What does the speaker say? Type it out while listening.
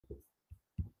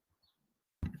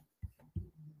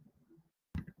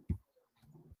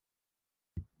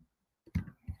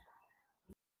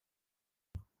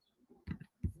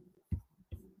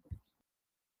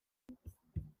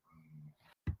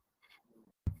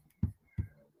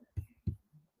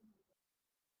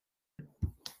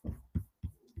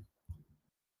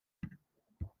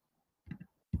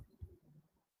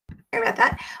about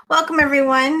that. Welcome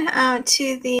everyone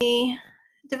to the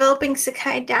Developing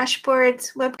Sakai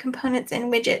Dashboards, Web Components, and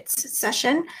Widgets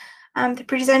session. The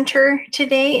presenter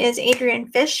today is Adrian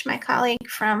Fish, my colleague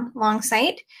from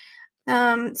Longsight.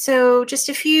 So just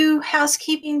a few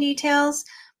housekeeping details.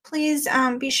 Please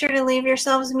be sure to leave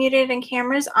yourselves muted and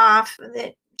cameras off.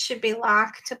 That should be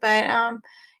locked, but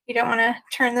you don't want to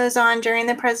turn those on during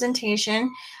the presentation.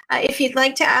 If you'd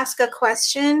like to ask a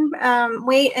question,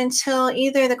 wait until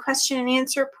either the question and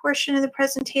answer portion of the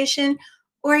presentation,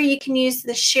 or you can use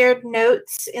the shared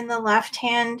notes in the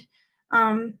left-hand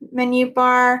menu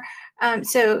bar.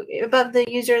 So above the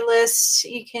user list,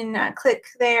 you can click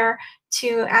there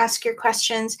to ask your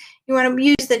questions. You want to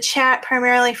use the chat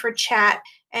primarily for chat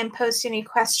and post any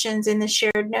questions in the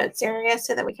shared notes area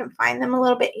so that we can find them a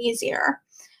little bit easier.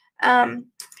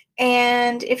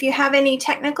 And if you have any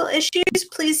technical issues,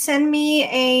 please send me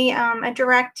a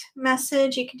direct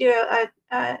message. You can do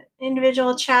a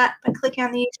individual chat by clicking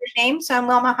on the user's name. So I'm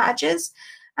Wilma Hodges.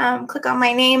 Click on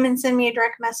my name and send me a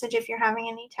direct message if you're having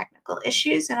any technical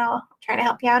issues, and I'll try to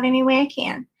help you out any way I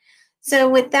can. So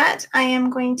with that, I am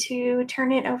going to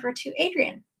turn it over to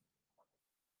Adrian.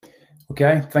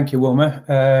 Okay, thank you, Wilma.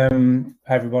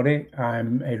 Hi, everybody.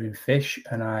 I'm Adrian Fish,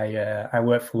 and I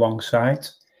work for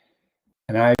Longsight.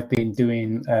 And I've been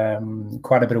doing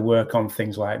quite a bit of work on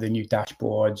things like the new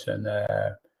dashboards and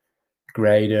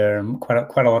grader and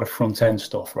quite a lot of front-end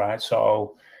stuff, right?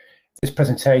 So this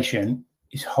presentation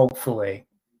is hopefully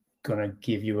going to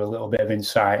give you a little bit of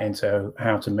insight into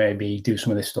how to maybe do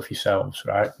some of this stuff yourselves,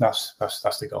 right? That's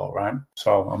the goal, right?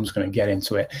 So I'm just going to get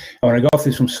into it. I want to go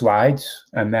through some slides,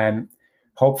 and then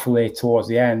hopefully towards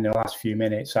the end, in the last few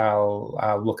minutes,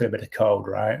 I'll look at a bit of code,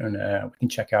 right? And we can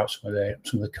check out some of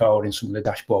the code in some of the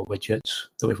dashboard widgets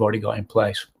that we've already got in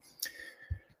place.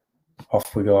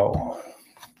 Off we go.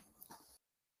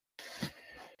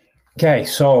 Okay,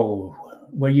 so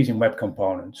we're using web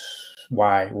components.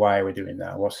 Why are we doing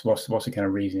that? What's the kind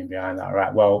of reasoning behind that,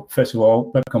 right? Well, first of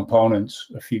all, web components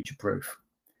are future-proof.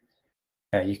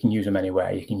 You can use them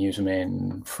anywhere. You can use them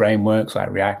in frameworks like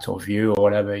React or Vue or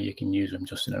whatever. You can use them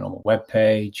just in a normal web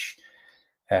page.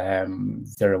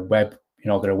 They're a web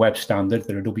standard.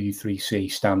 They're a W3C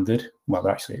standard. Well,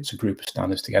 actually, it's a group of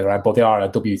standards together, right? But they are a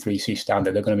W3C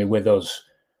standard. They're going to be with us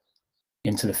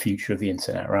into the future of the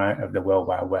internet, right? Of the World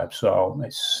Wide Web. So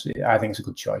I think it's a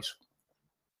good choice.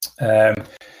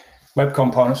 Web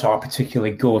components are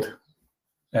particularly good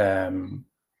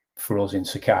for us in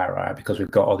Sakai, right? Because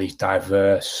we've got all these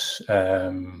diverse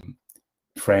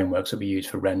frameworks that we use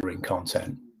for rendering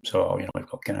content. So, we've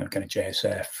got kind of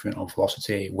JSF,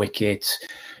 Velocity, Widgets,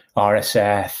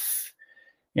 RSF,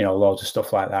 loads of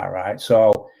stuff like that, right?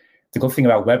 So the good thing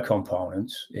about web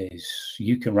components is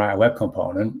you can write a web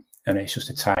component and it's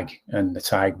just a tag, and the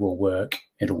tag will work.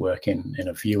 It'll work in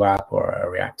a Vue app or a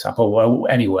React app or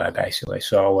anywhere, basically.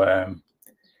 So,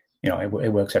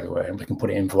 it works everywhere, and we can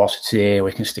put it in Velocity.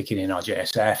 We can stick it in our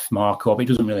JSF markup. It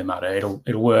doesn't really matter.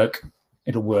 It'll work.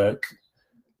 It'll work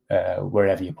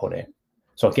wherever you put it.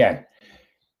 So again,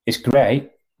 it's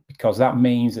great because that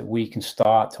means that we can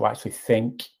start to actually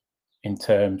think in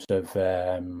terms of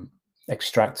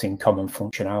extracting common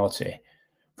functionality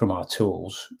from our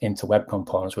tools into web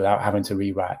components without having to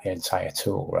rewrite the entire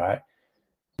tool, right?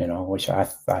 Which I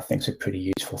think is a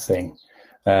pretty useful thing.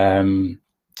 The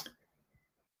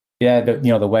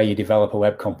way you develop a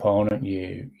web component,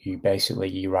 you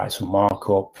basically write some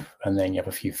markup, and then you have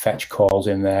a few fetch calls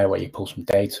in there where you pull some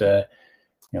data,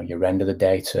 you render the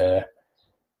data.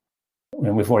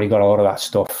 And we've already got a lot of that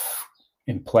stuff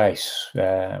in place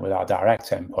with our direct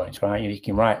endpoints, right?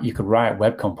 You could write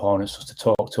web components just to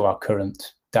talk to our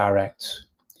current direct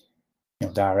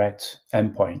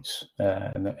endpoints,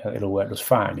 and it'll work just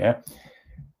fine, yeah.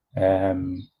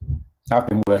 I've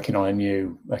been working on a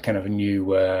new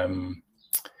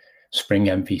Spring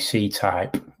MVC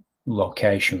type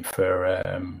location for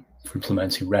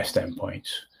implementing REST endpoints,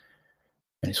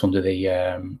 and it's under the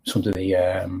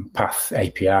Path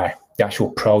API. The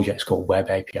actual project's called Web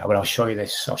API, but I'll show you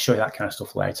this. I'll show you that kind of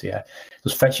stuff later. Yeah,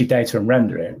 just fetch your data and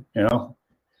render it.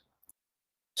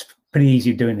 It's pretty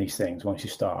easy doing these things once you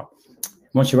start.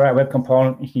 Once you write a web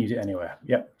component, you can use it anywhere.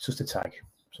 Yep, it's just a tag.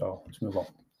 So let's move on.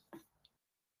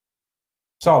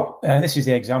 So this is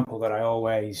the example that I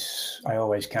always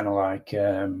kind of like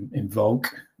invoke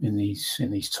in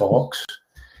these talks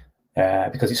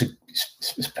because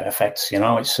it's perfect.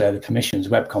 It's the permissions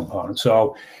web component.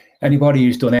 So anybody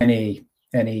who's done any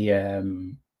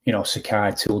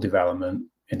Sakai tool development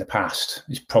in the past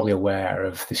is probably aware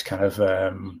of this kind of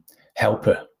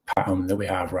helper pattern that we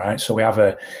have, right? So we have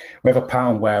a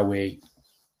pattern where we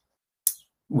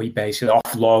basically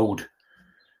offload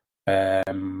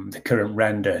the current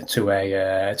render to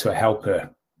a helper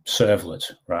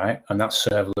servlet, right? And that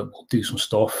servlet will do some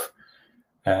stuff,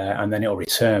 and then it'll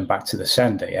return back to the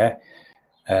sender. Yeah,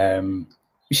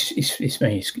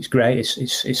 it's great.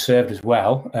 It's served as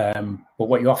well. But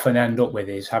what you often end up with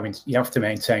is you have to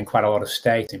maintain quite a lot of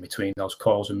state in between those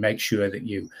calls and make sure that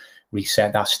you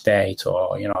reset that state,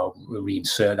 or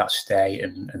reinsert that state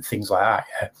and things like that.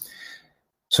 Yeah.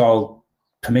 So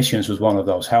permissions was one of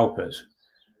those helpers.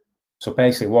 So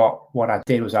basically, what I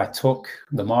did was I took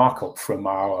the markup from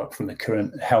the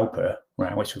current helper,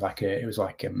 right, which was like a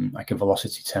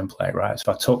velocity template, right.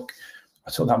 So I took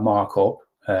that markup,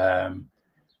 I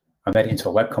made it into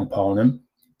a web component,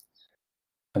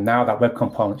 and now that web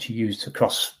component's used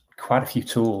across quite a few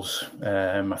tools.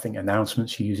 I think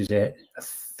announcements uses it. I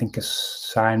think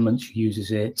assignments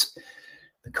uses it.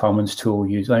 The Commons tool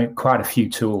uses quite a few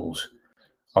tools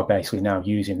are basically now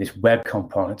using this web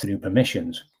component to do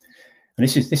permissions. And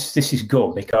this is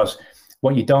good, because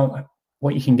what you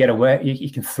can get away, you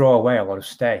can throw away a lot of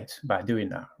state by doing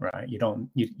that, right? You're not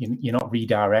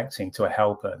redirecting to a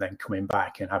helper, then coming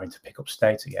back and having to pick up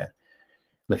state again.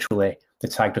 Literally, the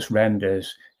tag just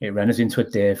renders. It renders into a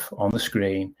div on the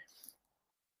screen.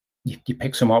 You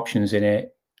pick some options in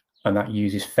it, and that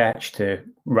uses fetch to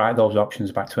write those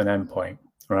options back to an endpoint,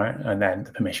 right? And then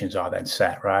the permissions are then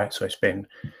set, right? So it's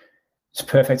a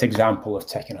perfect example of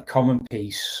taking a common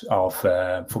piece of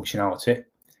functionality,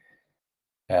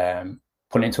 putting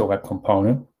it into a web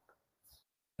component,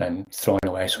 and throwing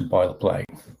away some boilerplate.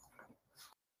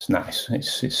 It's nice.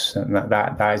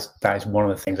 That is one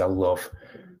of the things I love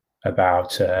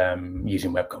about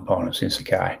using web components in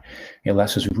Sakai. It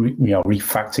lets us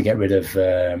refactor, get rid of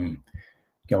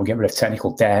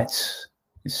technical debt.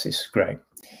 It's great.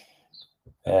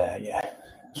 Yeah.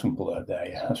 Some blur there,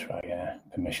 yeah, that's right, yeah.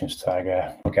 Permissions tag,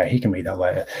 okay, he can read that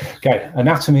later. Okay,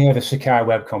 anatomy of a Sakai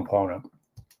web component.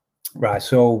 Right,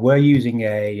 so we're using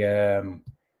I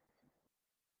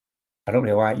don't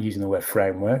really like using the word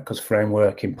framework, because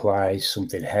framework implies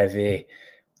something heavy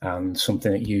and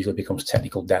something that usually becomes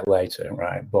technical debt later,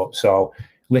 right? But so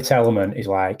lit element is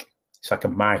it's like a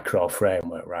micro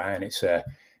framework, right? And it's a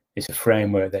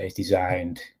framework that is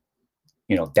designed,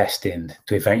 destined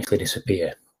to eventually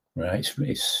disappear. Right,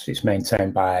 it's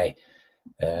maintained by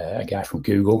a guy from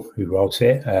Google who wrote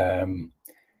it,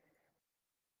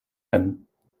 and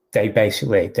they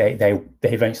basically they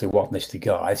eventually want this to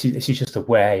go. This is just a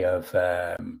way of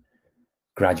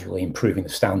gradually improving the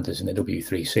standards in the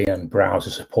W3C and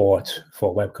browser support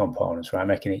for web components, right,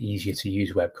 making it easier to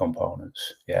use web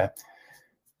components. Yeah,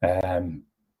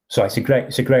 so it's a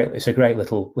great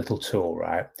little tool,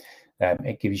 right?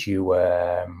 It gives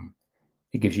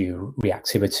you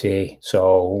reactivity.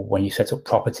 So when you set up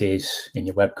properties in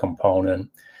your web component,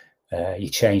 you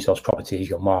change those properties,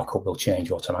 your markup will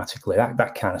change automatically.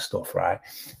 That kind of stuff, right?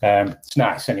 It's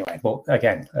nice anyway. But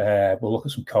again, we'll look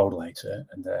at some code later,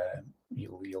 and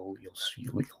you'll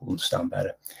understand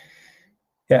better.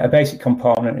 Yeah, a basic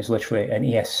component is literally an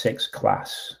ES6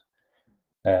 class.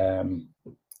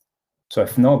 So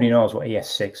if nobody knows what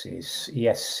ES6 is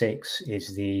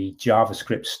the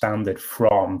JavaScript standard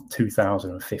from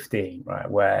 2015,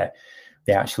 right, where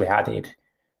they actually added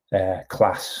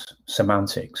class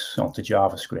semantics onto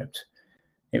JavaScript.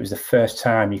 It was the first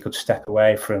time you could step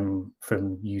away from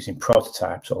using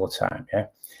prototypes all the time. Yeah,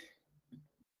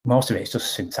 most of it is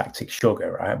just syntactic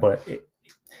sugar, right? But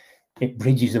it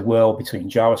bridges the world between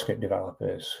JavaScript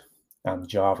developers and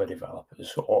Java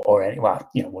developers, or any,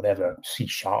 whatever, C#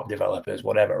 developers,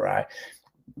 whatever, right?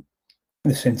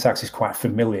 The syntax is quite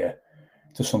familiar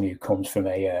to somebody who comes from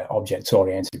a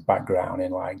object-oriented background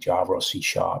in like Java or C#,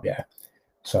 yeah.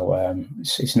 So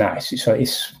it's nice. It's a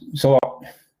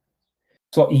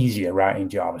lot easier writing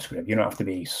JavaScript. You don't have to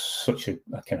be such a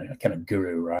kind of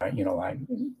guru, right? Like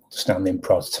understanding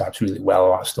prototypes really well,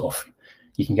 all that stuff.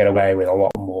 You can get away with a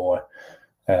lot more.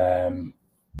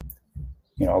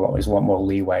 There's a lot more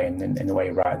leeway in the way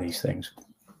you write these things.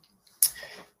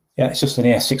 Yeah, it's just an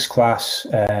ES6 class.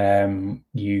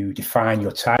 You define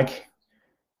your tag,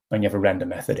 and you have a render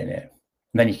method in it,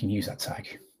 and then you can use that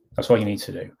tag. That's all you need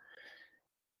to do.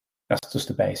 That's just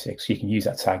the basics. You can use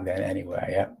that tag then anywhere,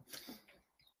 yeah.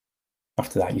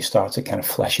 After that, you start to kind of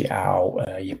flesh it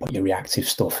out. You put your reactive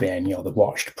stuff in, the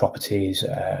watched properties.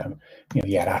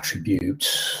 You add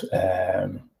attributes.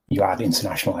 You add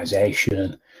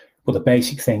internationalization. But the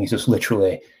basic thing is just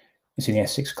literally, it's an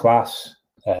ES6 class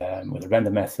with a render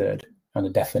method and a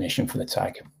definition for the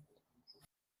tag.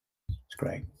 It's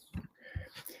great.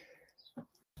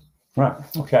 Right,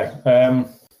 okay.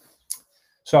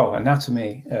 So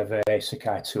anatomy of a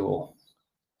Sakai tool.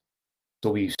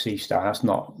 WC style. That's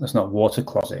not water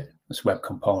closet. That's web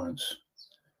components.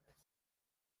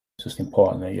 It's just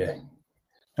important that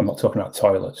I'm not talking about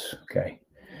toilets. Okay.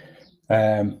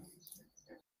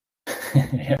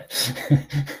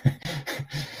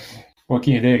 What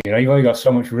can you do? You know, you've only got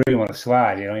so much room on a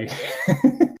slide. You know.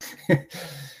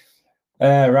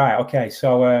 Right. Okay.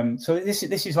 So this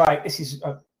is I've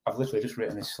literally just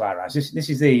written this slide. Right. This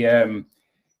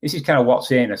is kind of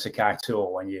what's in a Sakai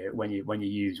tool when you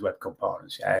use web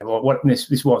components. Yeah. Well,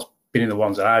 this is what's been in the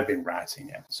ones that I've been writing.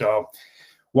 Yeah. So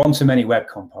one-to-many web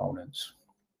components,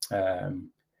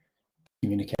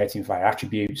 communicating via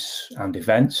attributes and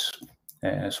events,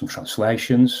 some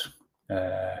translations.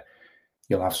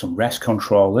 You'll have some REST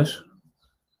controllers,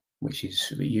 which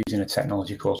is using a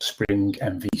technology called Spring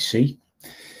MVC.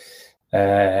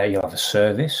 You'll have a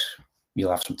service.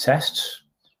 You'll have some tests.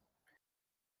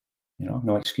 You know,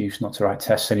 no excuse not to write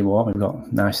tests anymore. We've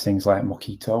got nice things like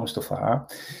Mockito and stuff like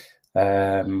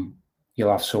that.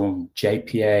 You'll have some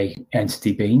JPA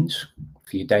entity beans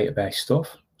for your database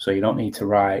stuff. So you don't need to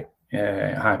write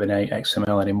Hibernate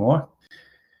XML anymore.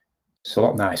 It's a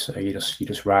lot nicer. You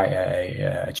just write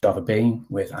a Java bean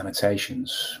with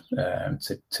annotations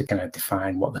to kind of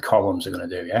define what the columns are going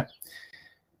to do, yeah?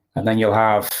 And then you'll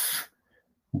have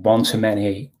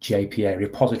one-to-many JPA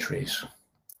repositories.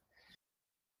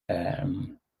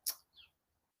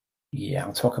 Yeah,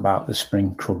 I'll talk about the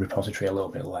Spring CRUD repository a little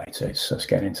bit later. It's just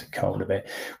getting into code a bit.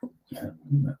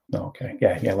 Okay,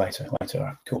 yeah, later. All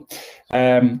right, cool.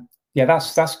 Yeah,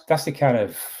 that's the kind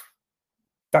of,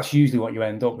 that's usually what you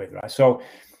end up with, right? So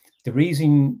the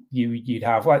reason you'd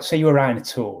have, like, say you were writing a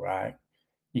tool, right?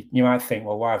 You might think,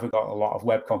 well, why have we got a lot of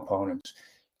web components?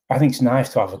 I think it's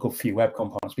nice to have a good few web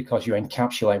components because you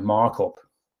encapsulate markup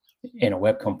in a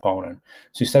web component.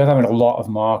 So instead of having a lot of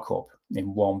markup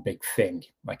in one big thing,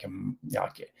 like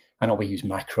I know we use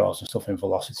macros and stuff in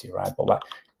Velocity, right? But like,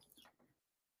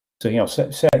 so, you know,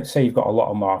 say you've got a lot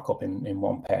of markup in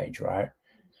one page, right?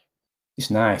 It's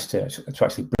nice to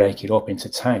actually break it up into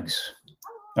tags.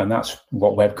 And that's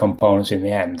what web components in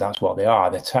the end, that's what they are,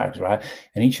 they're tags, right?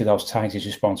 And each of those tags is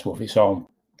responsible for its own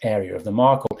area of the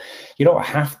markup. You don't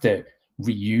have to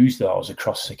reuse those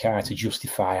across Sakai to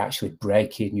justify actually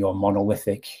breaking your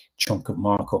monolithic chunk of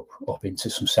markup up into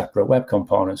some separate web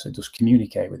components that just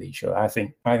communicate with each other. I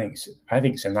think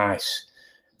it's a nice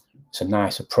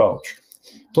approach.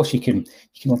 Plus, you can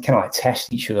kind of like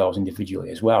test each of those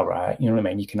individually as well, right? You know what I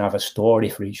mean? You can have a story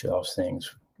for each of those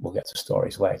things. We'll get to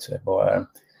stories later, but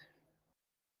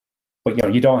you know,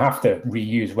 you don't have to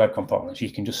reuse web components.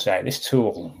 You can just say this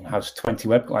tool has 20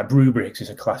 web, like Rubrics is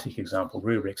a classic example.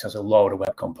 Rubrics has a load of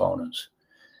web components.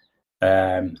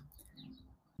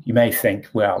 You may think,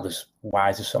 well, why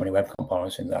is there so many web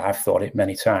components in there? I've thought it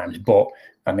many times, but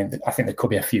I mean, I think there could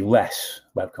be a few less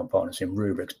web components in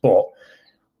Rubrics, but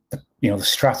you know, the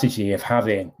strategy of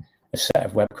having a set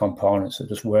of web components that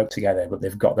just work together, but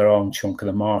they've got their own chunk of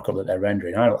the markup that they're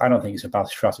rendering. I don't think it's a bad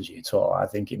strategy at all. I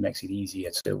think it makes it easier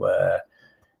to,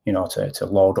 you know, to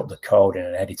load up the code in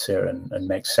an editor and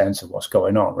make sense of what's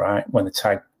going on, right? When the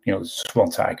tag, you know, there's just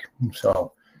one tag.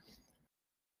 So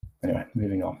anyway,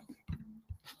 moving on.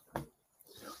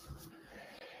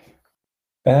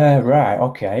 Right,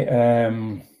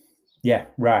 okay. Yeah,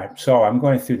 right. So I'm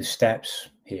going through the steps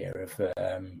here of,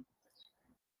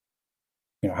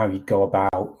 you know, how you go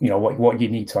about, you know, what you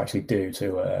need to actually do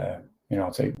to, you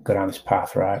know, to go down this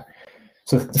path, right?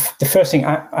 So the first thing,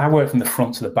 I work from the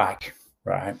front to the back,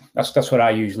 right? That's what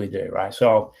I usually do, right?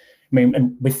 So, I mean,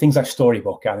 and with things like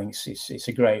Storybook, I think it's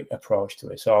a great approach to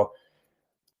it. So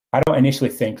I don't initially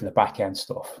think of the back end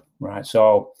stuff, right?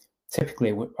 So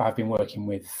typically I've been working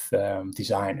with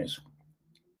designers.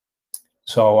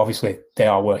 So obviously they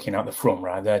are working out the front,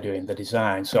 right? They're doing the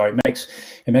design. So it makes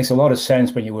a lot of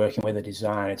sense when you're working with a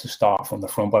designer to start from the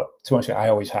front. But to be honest, I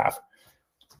always have.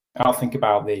 I'll think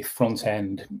about the front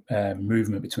end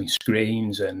movement between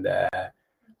screens, and then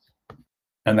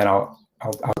I'll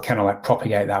kind of like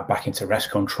propagate that back into REST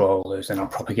controllers, and I'll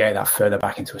propagate that further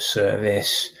back into a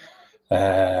service.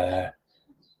 You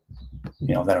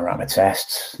know, then I write my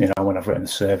tests. You know, when I've written the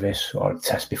service or a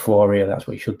test before here, that's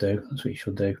what you should do. That's what you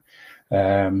should do.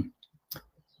 So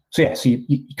yeah, so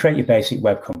you create your basic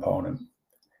web component,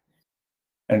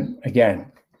 and again,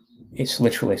 it's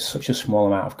literally such a small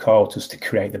amount of code just to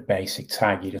create the basic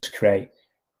tag. You just create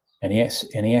an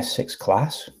ES6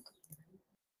 class,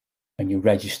 and you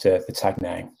register the tag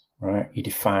name, right? You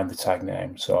define the tag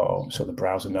name so the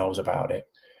browser knows about it,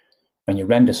 and you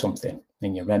render something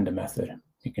in your render method.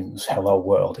 You can just hello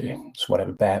world, it's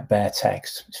whatever, bare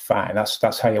text. It's fine.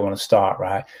 That's how you want to start,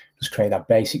 right? Just create that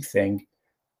basic thing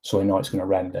so we know it's going to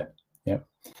render. Yeah.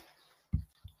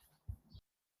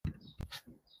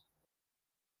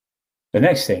 The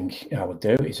next thing I would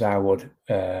do is I would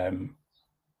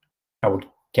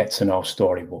get to know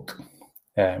Storybook.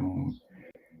 If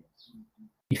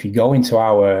you go into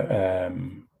our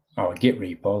Git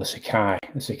repo, the Sakai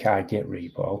Git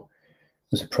repo,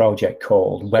 there's a project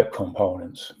called Web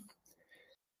Components.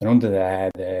 And under there,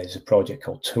 there's a project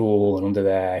called Tool. And under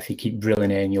there, if you keep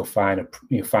drilling in, you'll find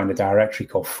a directory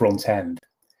called Front End.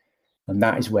 And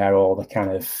that is where all the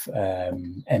kind of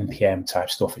NPM type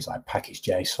stuff is, like package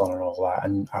JSON and all that.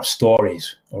 And our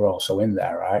stories are also in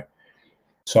there, right?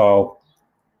 So,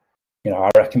 I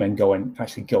recommend going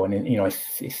in,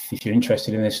 if you're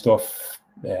interested in this stuff,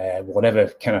 whatever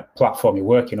kind of platform you're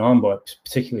working on, but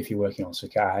particularly if you're working on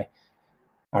Sakai,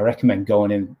 I recommend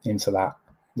going into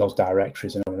those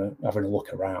directories and having a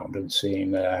look around and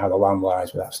seeing how the land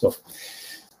lies with that stuff.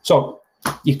 So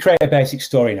you create a basic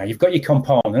story now. You've got your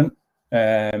component.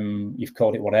 You've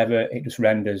called it whatever. It just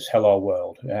renders hello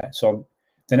world. So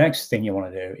the next thing you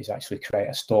want to do is actually create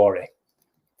a story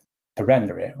to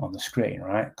render it on the screen,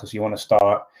 right? Because you want to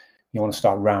start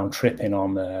round tripping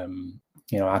on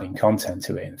adding content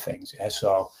to it and things. Yeah?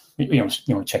 So you want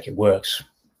to check it works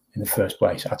in the first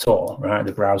place at all, right?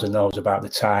 The browser knows about the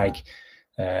tag,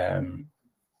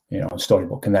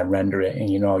 Storybook can then render it, and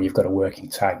you've got a working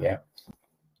tag.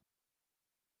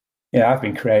 I've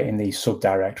been creating these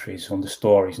subdirectories under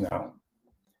stories now.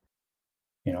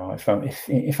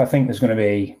 If I think there's going to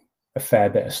be a fair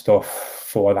bit of stuff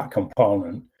for that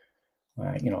component,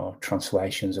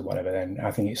 translations or whatever, then I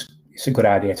think it's a good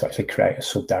idea to actually create a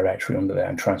subdirectory under there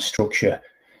and try and structure,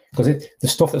 because the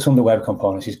stuff that's under web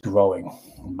components is growing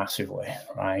massively,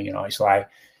 right? It's like,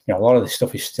 a lot of this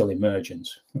stuff is still emergent,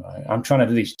 right? I'm trying to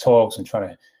do these talks and trying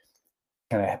to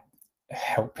kind of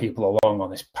help people along on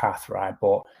this path, right?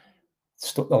 But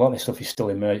a lot of this stuff is still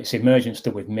emergent. It's emergent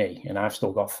still with me, and I've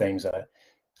still got things that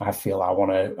I feel I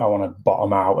want to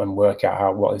bottom out and work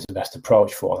out what is the best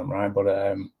approach for them, right?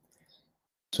 But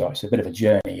so it's a bit of a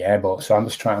journey, but so I'm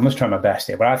just trying my best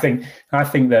here. But I think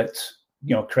that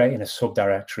creating a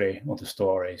subdirectory under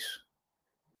stories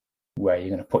where you're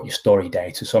going to put your story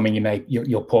data. So I mean,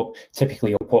 you'll put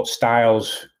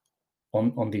styles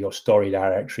under your story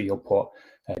directory. You'll put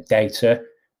data,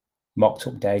 mocked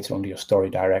up data under your story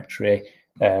directory,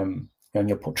 and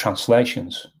you'll put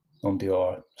translations under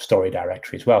your story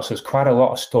directory as well. So there's quite a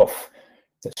lot of stuff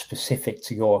that's specific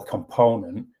to your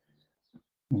component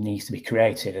needs to be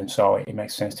created, and so it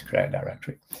makes sense to create a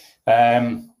directory.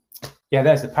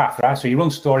 There's the path, right? So you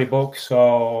run Storybook,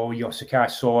 so your Sakai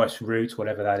source, root,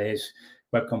 whatever that is,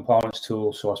 web components,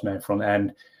 tool, source, main, front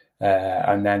end,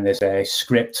 and then there's a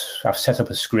script. I've set up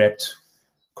a script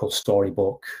called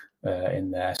Storybook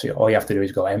in there. So all you have to do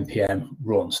is go npm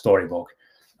run Storybook,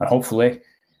 and hopefully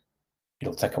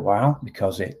it'll take a while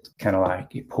because it kind of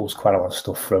like it pulls quite a lot of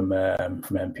stuff from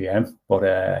npm.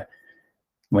 But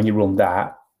when you run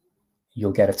that,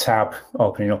 you'll get a tab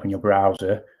opening up in your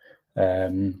browser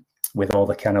with all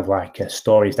the kind of like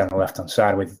stories down the left-hand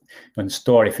side when the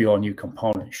story for your new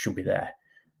component should be there.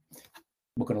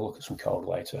 We're going to look at some code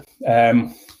later.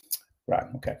 Right,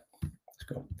 okay, let's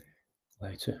go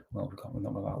later. Well, we've got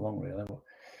not that long really. But,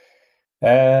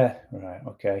 right,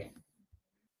 okay.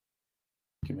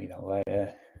 Give me that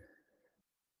later.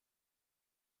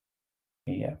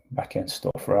 Yeah, back-end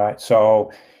stuff, right?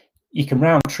 So you can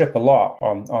round trip a lot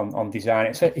on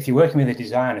design. So if you're working with a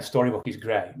designer, Storybook is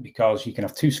great because you can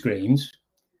have two screens.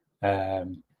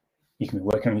 You can be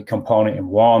working on your component in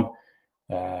one.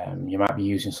 You might be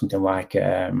using something like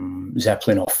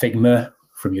Zeppelin or Figma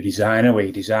from your designer, where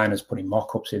your designer's putting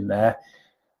mock-ups in there.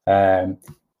 And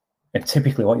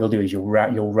typically what you'll do is you'll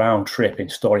round trip in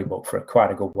Storybook for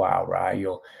quite a good while, right?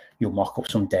 You'll mock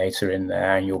up some data in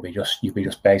there, and you'll be just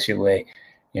basically,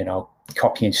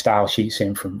 copying style sheets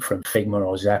in from Figma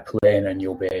or Zeppelin, and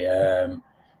you'll be,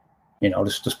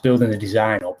 just building the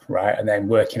design up, right? And then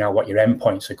working out what your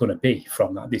endpoints are going to be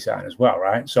from that design as well,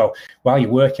 right? So while you're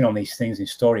working on these things in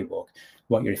Storybook,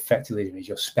 what you're effectively doing is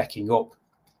you're speccing up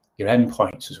your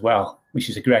endpoints as well, which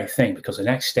is a great thing because the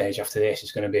next stage after this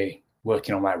is going to be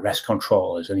working on like REST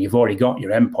controllers, and you've already got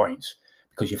your endpoints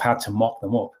because you've had to mock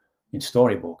them up in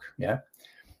Storybook, yeah?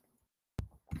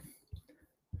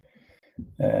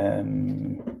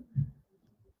 I'm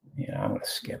going to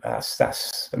skip that.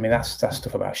 That's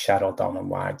stuff about shadow DOM and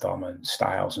wide DOM and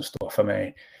styles and stuff. I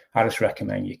mean, I just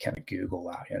recommend you kind of Google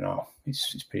that.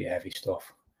 It's pretty heavy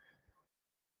stuff.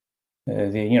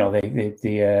 The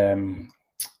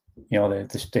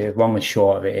long and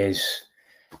short of it is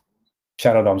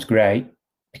shadow DOM's great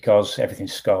because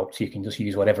everything's scoped. You can just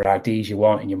use whatever IDs you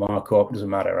want in your markup. It doesn't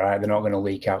matter, right? They're not going to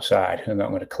leak outside. They're not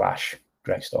going to clash.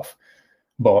 Great stuff.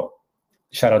 But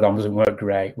Shadow DOM doesn't work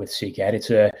great with Seek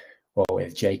Editor or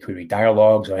with jQuery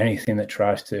dialogues or anything that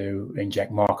tries to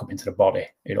inject markup into the body.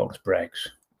 It all just breaks.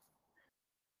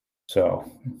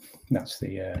 So that's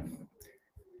the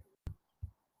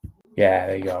yeah,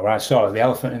 there you go. Right, so the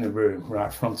elephant in the room,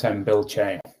 right? Front-end build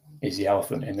chain is the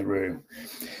elephant in the room.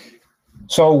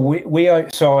 So we are.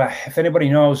 So if anybody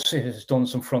knows, has done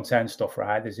some front-end stuff,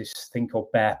 right? There's this thing called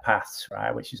bare paths,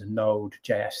 right, which is a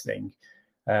Node.js thing.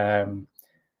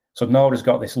 So Node has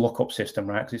got this lookup system,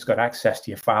 right? Because it's got access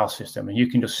to your file system, and you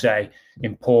can just say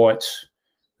import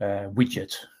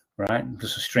widget, right?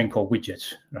 Just a string called widget,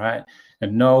 right?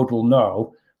 And Node will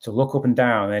know to look up and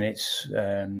down in its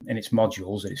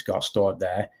modules that it's got stored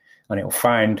there, and it'll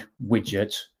find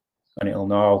widget, and it'll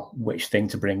know which thing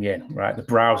to bring in, right? The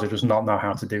browser does not know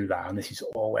how to do that, and this is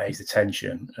always the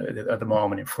tension at the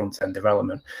moment in front-end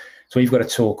development. So we've got a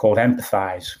tool called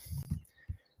Empathize,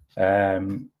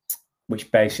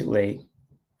 which basically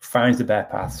finds the bare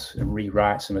paths and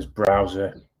rewrites them as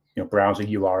browser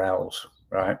URLs,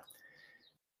 right?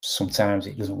 Sometimes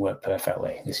it doesn't work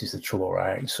perfectly. This is the trouble,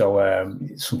 right? So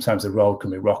sometimes the road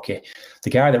can be rocky. The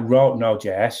guy that wrote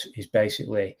Node.js is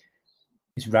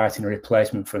writing a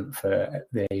replacement for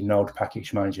the Node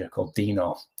package manager called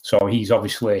Dino. So he's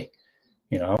obviously,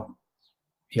 he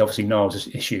obviously knows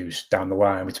there's issues down the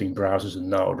line between browsers and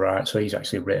Node, right? So he's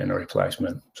actually written a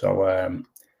replacement. So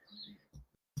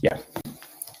yeah,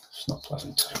 it's not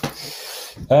pleasant.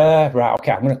 Right,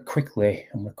 okay. I'm gonna quickly.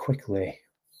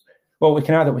 Well, we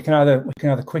can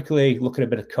either quickly look at a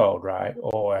bit of code, right,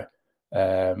 or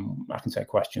I can take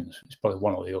questions. It's probably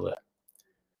one or the other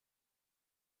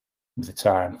with the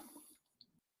time.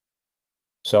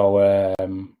 So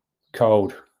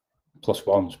code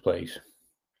 +1s, please.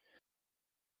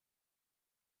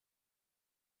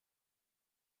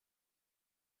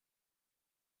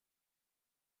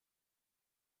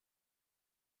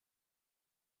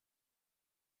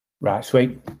 Right,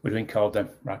 sweet. We're doing code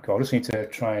then. Right, cool. I just need to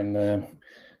try and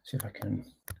see if I can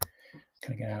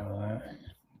I get out of that.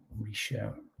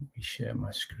 Reshare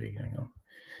my screen. Hang on.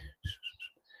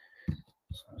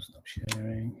 So stop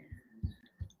sharing.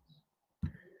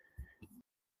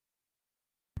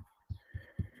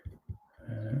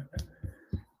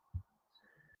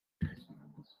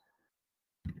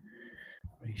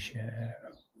 Reshare.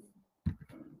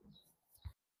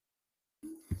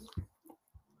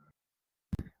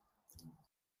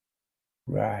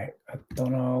 Right, I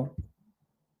don't know.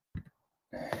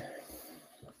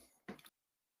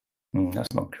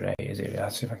 That's not great, is it?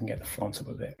 Let's see if I can get the font up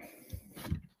a bit.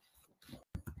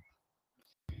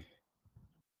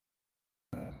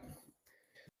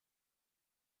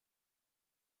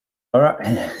 All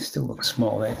right, still looks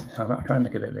small there. I'll try and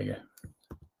make it a bit bigger.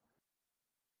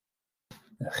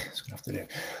 That's gonna have to do.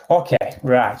 Okay,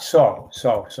 right. So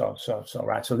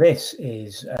right. So this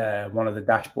is one of the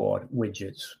dashboard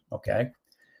widgets. Okay,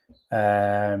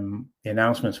 the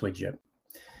announcements widget.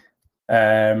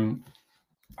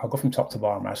 I'll go from top to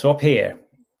bottom. Right. So up here,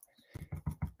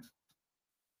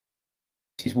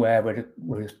 this is where we're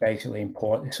just basically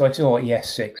importing. So it's all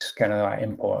ES6 kind of like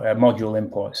import module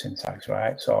import syntax,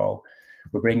 right? So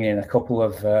we're bringing in a couple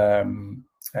of the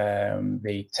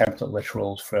template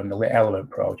literals from the lit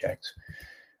element project.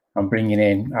 I'm bringing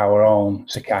in our own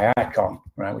Sakai icon,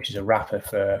 right, which is a wrapper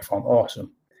for Font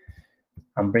Awesome.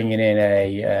 I'm bringing in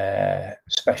a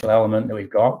special element that we've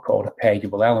got called a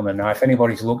pageable element. Now, if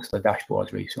anybody's looked at the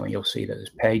dashboards recently, you'll see that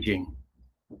there's paging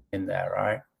in there,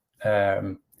 right?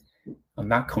 And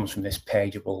that comes from this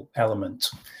pageable element.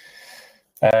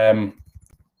 This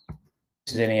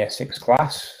is an ES6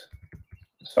 class,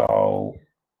 so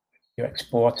you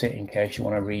export it in case you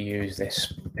want to reuse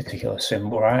this particular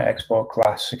symbol, right? Export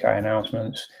class Sakai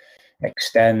announcements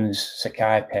extends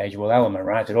Sakai pageable element,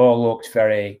 right? It all looks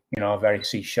very, very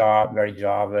C#, very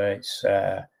Java. It's,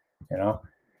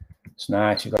 it's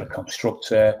nice. You've got a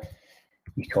constructor.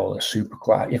 You call it super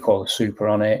class. You call it super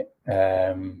on it.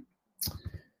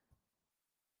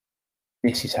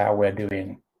 This is how we're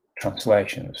doing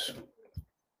translations.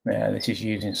 This is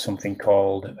using something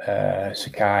called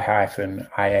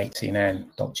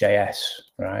Sakai-i18n.js,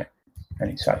 right?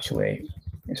 And it's actually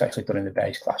done in the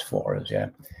base class for us, yeah.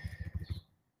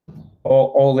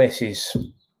 All this is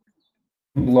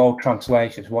load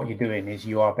translations. What you're doing is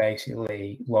you are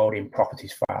basically loading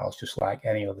properties files just like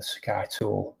any other Sakai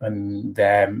tool, and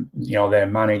they're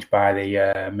managed by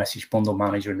the message bundle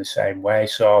manager in the same way.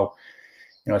 So,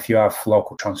 if you have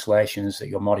local translations that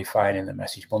you're modifying in the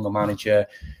message bundle manager,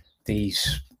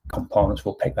 these components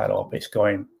will pick that up. It's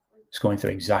going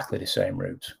through exactly the same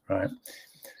route, right?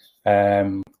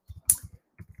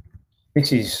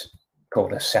 This is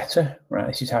called a setter, right?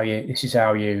 This is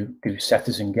how you do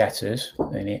setters and getters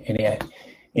in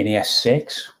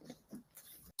ES6.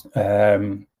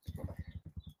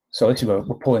 So this is where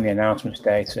we're pulling the announcements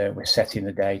data, we're setting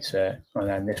the data, and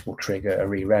then this will trigger a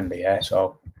re-render. Yeah.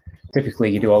 So typically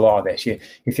you do a lot of this.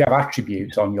 If you have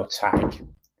attributes on your tag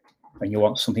and you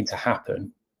want something to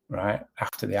happen, right,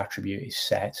 after the attribute is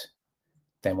set,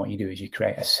 then what you do is you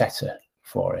create a setter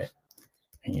for it,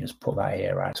 and you just put that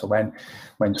here, right? So when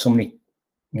somebody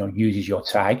uses your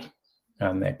tag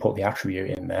and they put the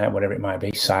attribute in there, whatever it might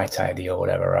be, site ID or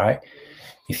whatever, right?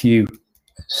 If you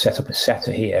set up a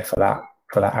setter here for that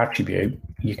attribute,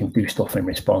 you can do stuff in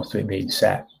response to it being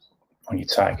set on your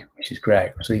tag, which is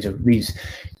great. So these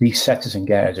setters and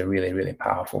getters are really, really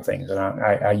powerful things, and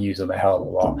I use them a hell of a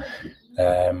lot.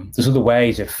 There's other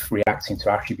ways of reacting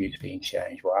to attributes being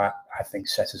changed, but I think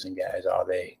setters and getters are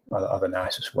the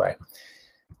nicest way.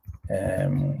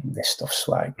 This stuff's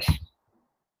like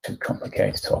too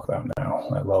complicated to talk about now.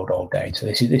 Like load all data.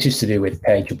 This is to do with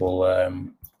pageable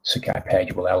Sakai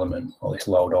pageable element, or this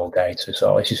load all data.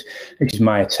 So this is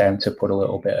my attempt to put a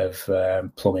little bit of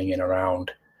plumbing in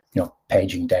around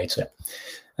paging data.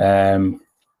 Yeah,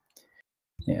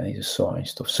 these are sorting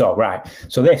stuff. So right,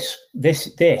 so this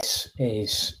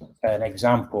is an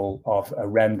example of a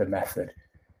render method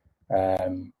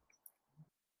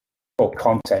called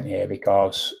content here,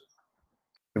 because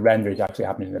the render is actually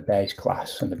happening in the base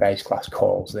class, and the base class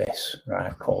calls this,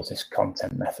 right? Calls this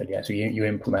content method. Yeah, so you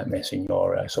implement this in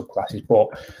your subclasses, but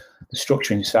the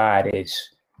structure inside is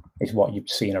what you'd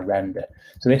see in a render.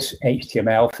 So this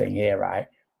HTML thing here, right?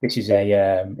 This is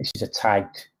a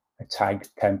tagged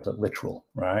template literal,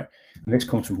 right? And this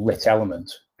comes from lit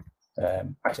element.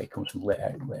 Actually, it comes from lit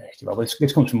HTML. But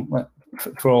this comes from,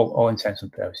 for all intents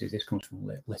and purposes, this comes from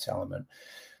lit element.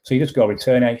 So you just go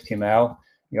return HTML.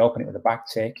 You open it with a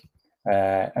backtick,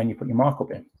 and you put your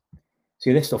markup in.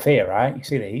 See this stuff here, right? You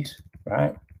see these,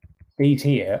 right? These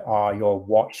here are your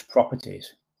watched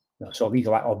properties. So these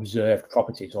are like observed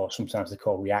properties, or sometimes they're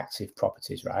called reactive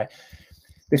properties, right?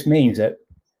 This means that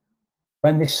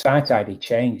when this site ID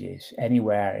changes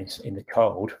anywhere in the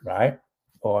code, right,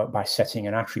 or by setting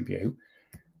an attribute,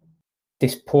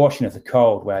 this portion of the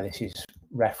code where this is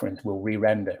referenced will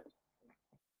re-render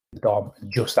the DOM,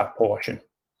 just that portion.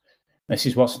 This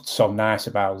is what's so nice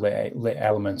about lit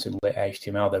elements and lit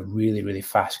HTML. They're really, really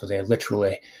fast because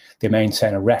they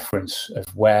maintain a reference of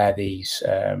where these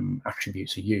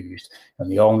attributes are used, and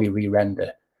they only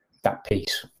re-render that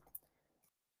piece.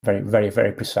 Very, very,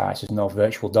 very precise. There's no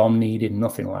virtual DOM needed,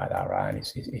 nothing like that, right? And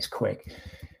it's quick,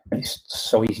 and it's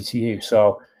so easy to use.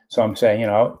 So I'm saying,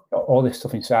 all this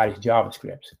stuff inside is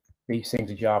JavaScript. These things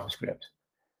are JavaScript.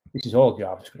 This is all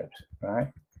JavaScript,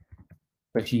 right?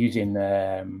 But it's using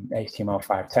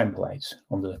HTML5 templates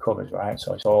under the covers, right?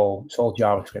 So it's all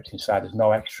JavaScript inside. There's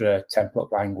no extra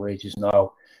template language. The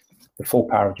full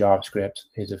power of JavaScript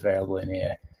is available in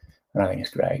here, and I think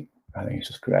it's great. I think it's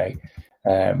just great.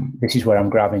 This is where I'm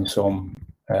grabbing some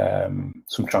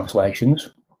translations.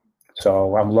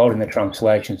 So I'm loading the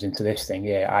translations into this thing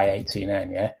here,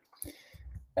 I18N,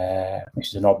 yeah, which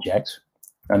is an object,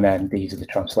 and then these are the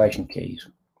translation keys,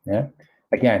 yeah.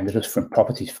 Again, they're just from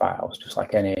properties files, just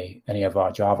like any of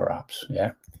our Java apps,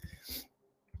 yeah.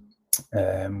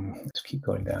 Let's keep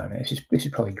going down. This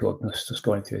is probably good. Let's just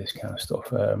going through this kind of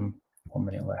stuff. 1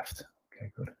 minute left.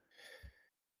 Okay, good.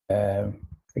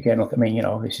 Again, look, I mean,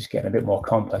 this is getting a bit more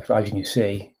complex. But as you can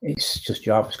see, it's just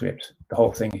JavaScript. The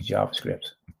whole thing is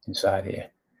JavaScript inside here.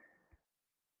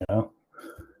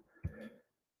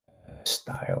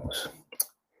 Styles.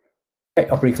 Okay,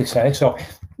 I'll briefly say, so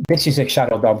this is a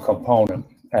shadow DOM component,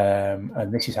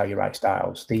 and this is how you write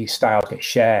styles. These styles get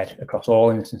shared across all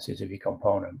instances of your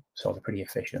component, so they're pretty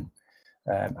efficient.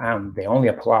 And they only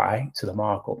apply to the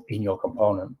markup in your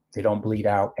component. They don't bleed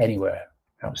out anywhere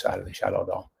outside of the shadow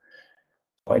DOM.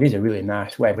 But it is a really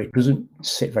nice way, but it doesn't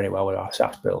sit very well with our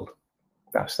SAS build.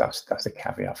 That's the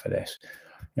caveat for this.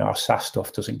 Our SAS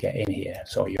stuff doesn't get in here,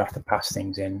 so you have to pass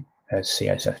things in as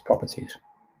CSS properties,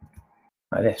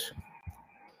 like this.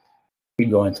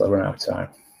 Keep going until I run out of time.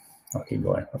 I'll keep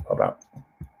going. I've got about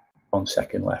 1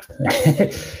 second left.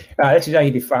 This is how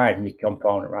you define your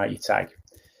component, right? Your tag.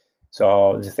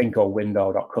 So there's a thing called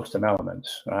window.custom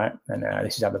elements, right? And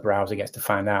this is how the browser gets to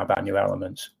find out about new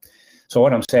elements. So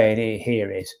what I'm saying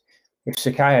here is, if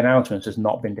Sakai announcements has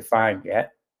not been defined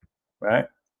yet, right,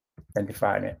 then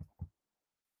define it.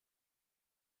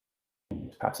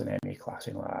 Just pass an ME class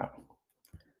in like that.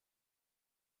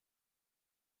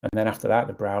 And then after that,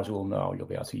 the browser will know you'll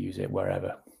be able to use it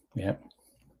wherever. Yeah.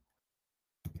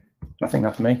 I think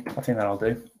that's me. I think that'll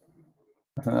do.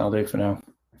 I think that'll do for now.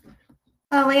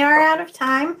 Well, we are out of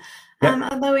time,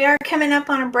 Yep. although we are coming up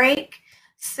on a break.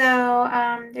 So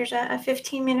there's a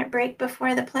 15-minute break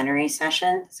before the plenary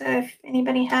session. So if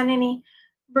anybody had any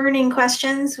burning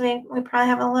questions, we probably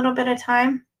have a little bit of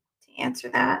time to answer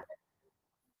that.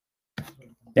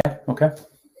 Yeah, okay.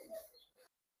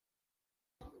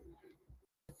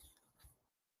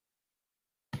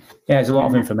 Yeah, there's a lot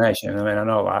of information. I mean, I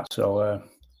know that. So,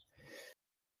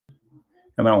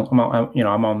 I'm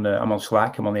on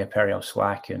Slack. I'm on the Apereo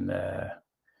Slack, and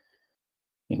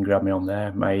you can grab me on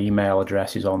there. My email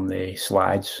address is on the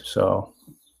slides. So,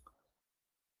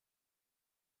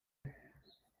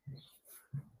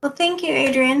 well, thank you,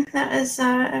 Adrian. That was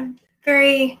a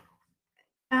very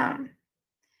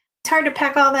it's hard to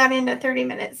pack all that into 30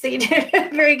 minutes. So you did a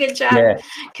very good job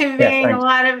conveying a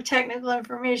lot of technical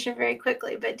information very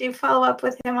quickly. But do follow up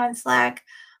with him on Slack.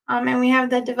 And we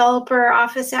have the developer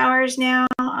office hours now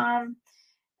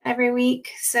every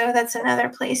week. So that's another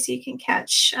place you can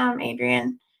catch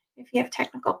Adrian if you have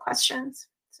technical questions.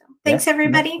 So thanks,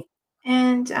 everybody,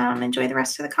 and enjoy the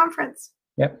rest of the conference.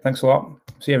 Yep, thanks a lot.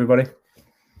 See you, everybody.